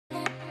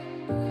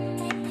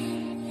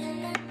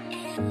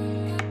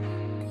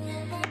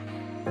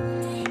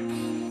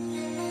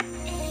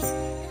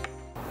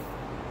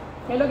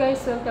Hello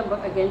guys, welcome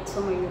back again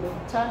to my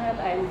YouTube channel.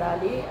 I am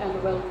Dali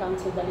and welcome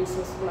to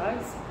dollycious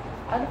vlogs.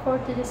 And for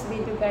today's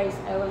video guys,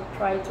 I will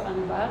try to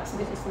unbox.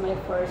 This is my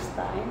first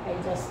time. I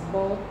just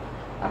bought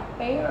a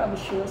pair of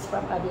shoes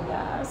from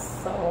Adidas.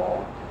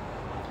 So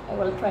I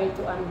will try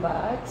to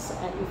unbox,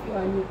 and if you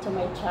are new to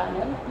my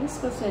channel, please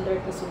consider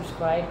to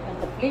subscribe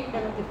and to click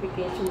the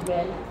notification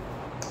bell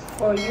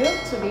for you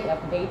to be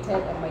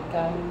updated on my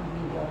coming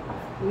video.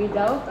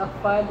 Without a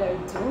further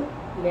ado,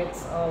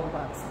 let's all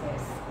box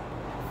this.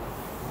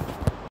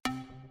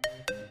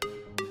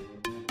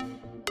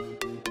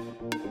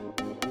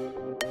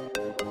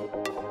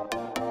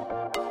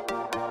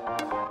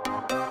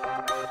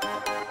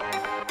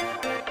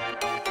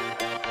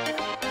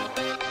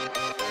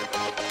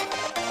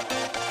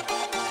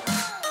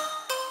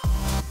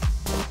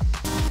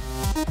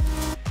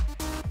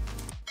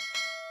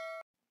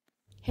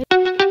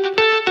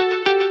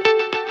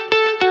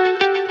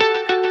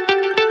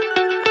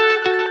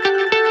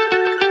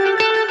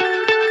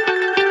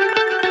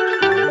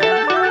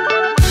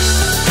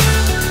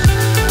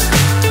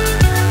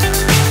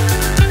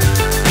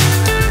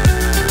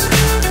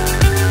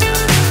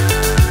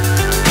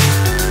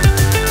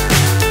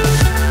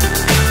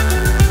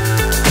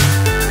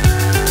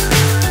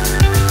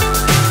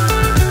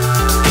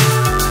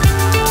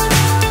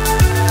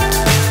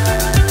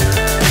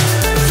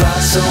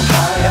 So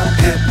high I'm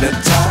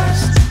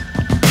hypnotized.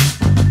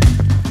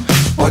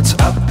 What's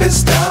up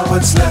is down,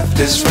 what's left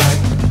is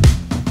right.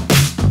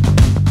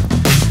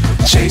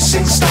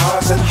 Chasing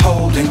stars and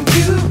holding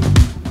you.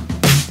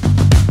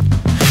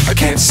 I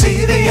can't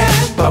see the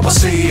end, but we'll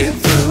see it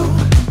through.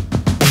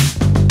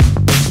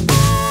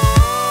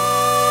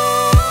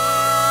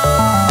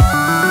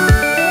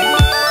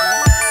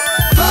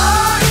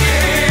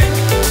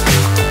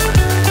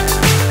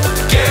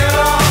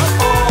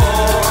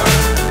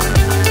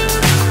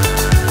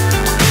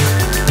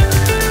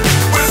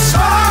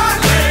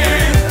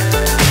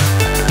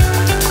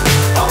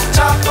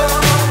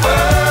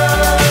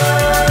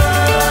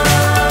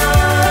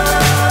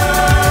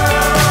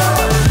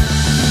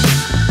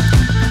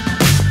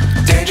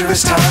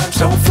 Times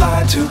don't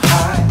fly too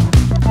high.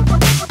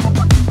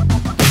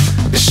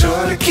 Be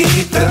sure to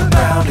keep the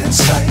ground in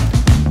sight.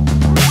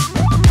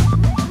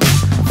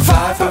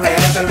 Fly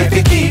forever if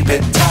you keep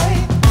it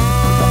tight.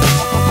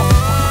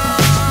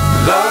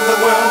 Love the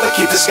world but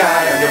keep the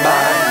sky on your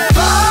mind.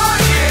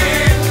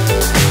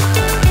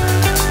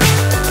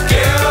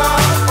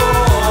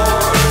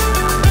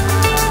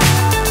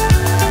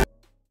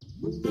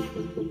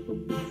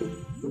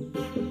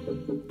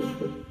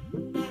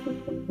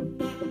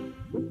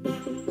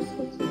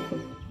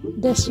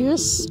 The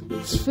shoes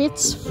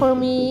fits for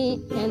me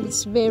and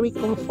it's very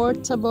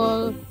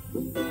comfortable,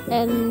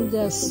 and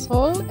the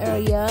sole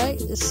area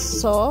is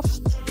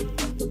soft,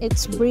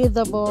 it's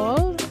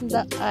breathable,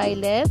 the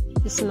eyelet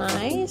is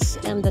nice,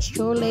 and the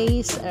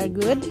shoelace are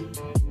good,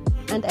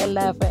 and I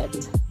love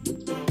it.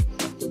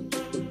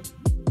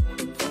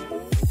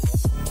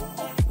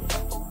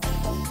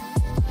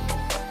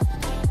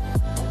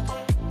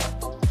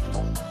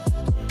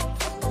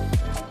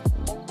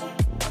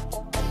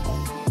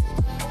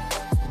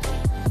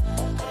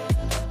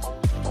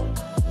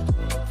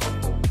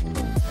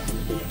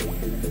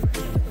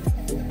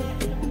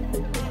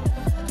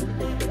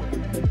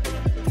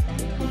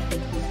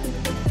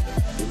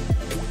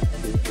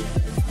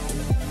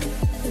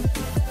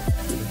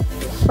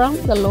 From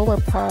the lower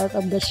part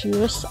of the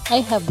shoes,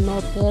 I have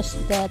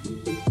noticed that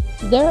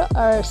there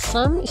are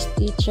some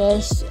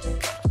stitches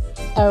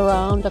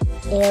around the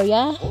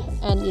area,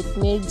 and it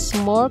makes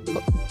more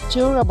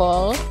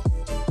durable.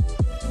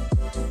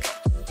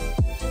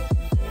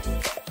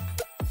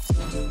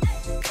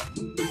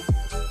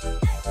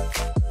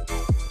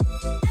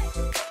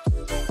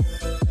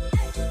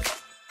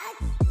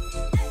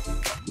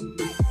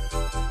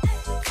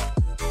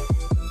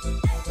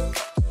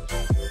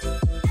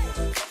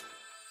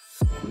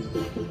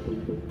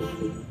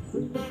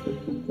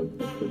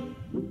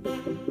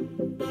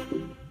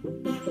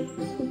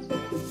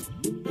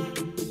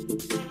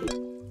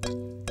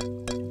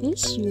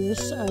 These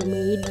shoes are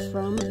made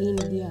from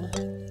India.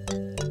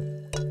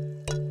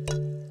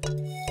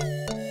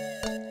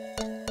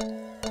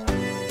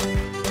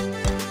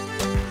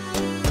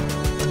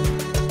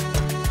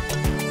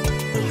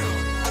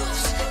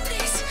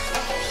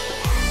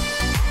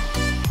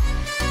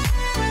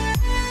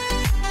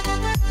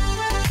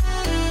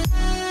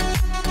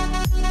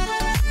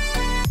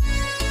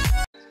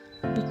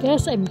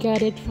 Because I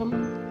got it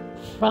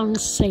from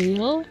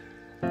sale,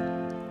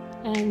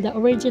 and the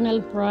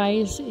original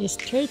price is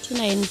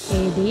 39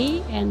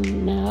 KD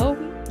and now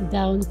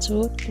down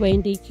to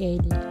 20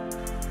 KD.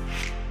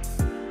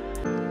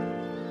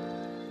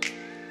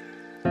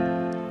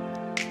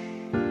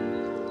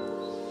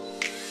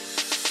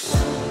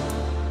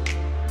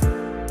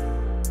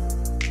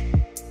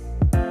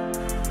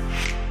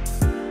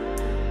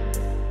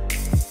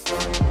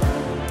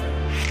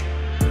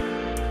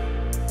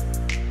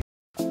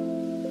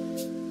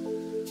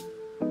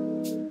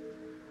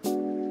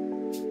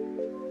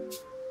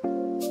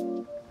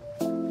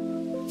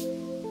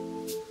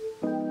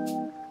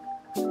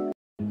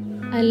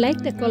 I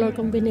like the color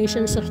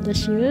combinations of the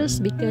shoes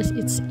because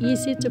it's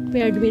easy to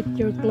pair with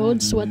your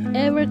clothes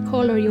whatever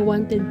color you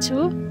wanted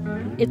to.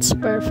 It's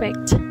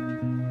perfect.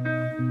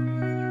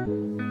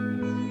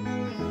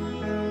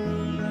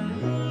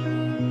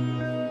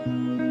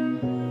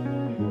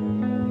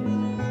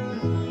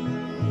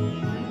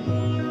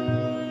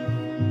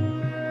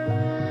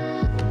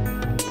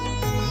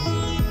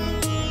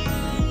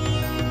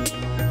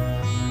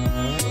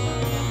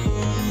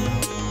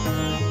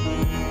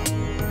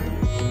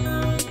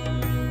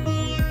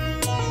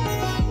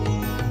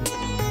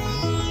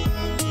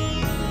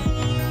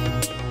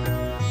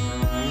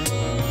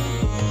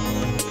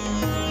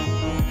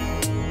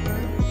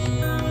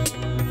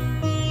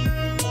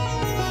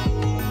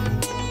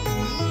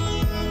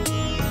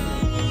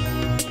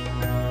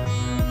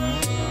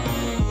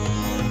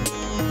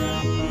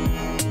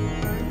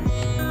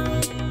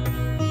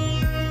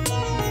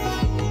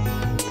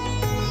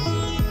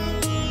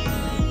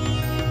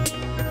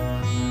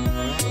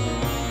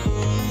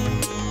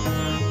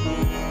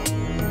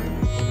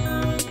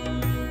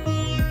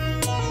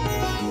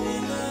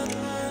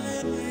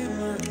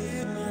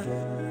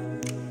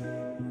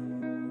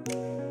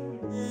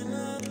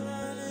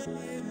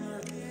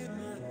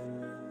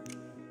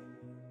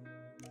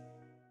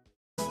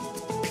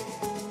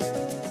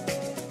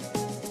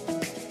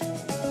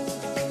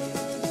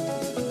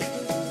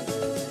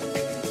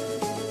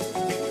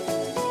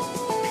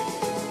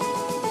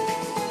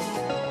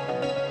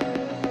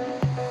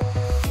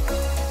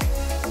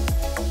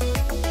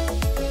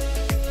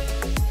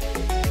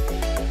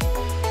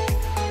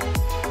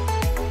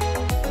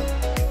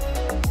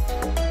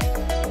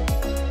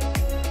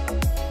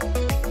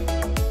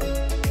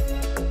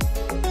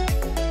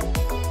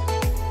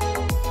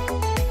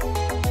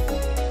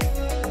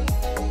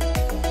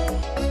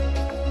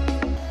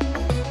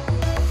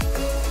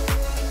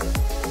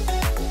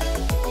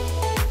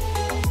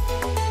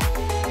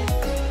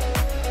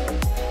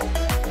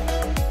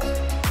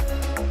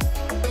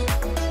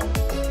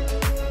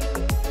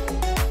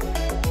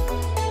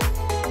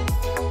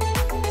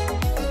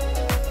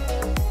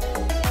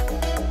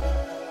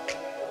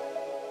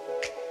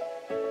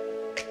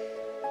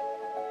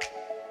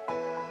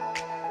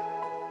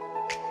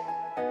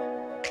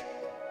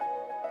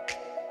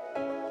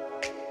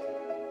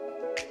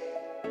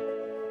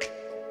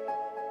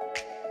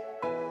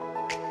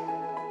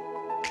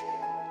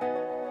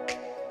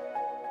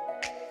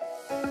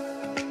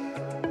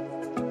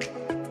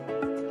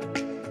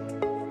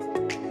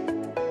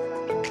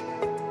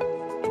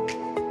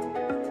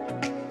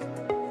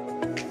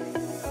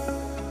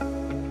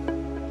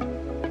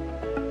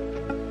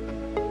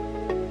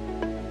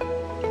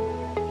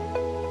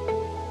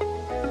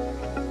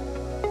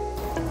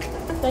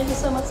 Thank you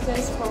so much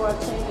guys for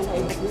watching, and I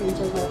hope you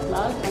enjoyed my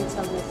vlog.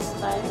 Until next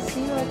time,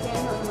 see you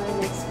again on my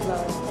next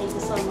vlog. Thank you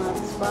so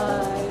much.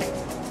 Bye.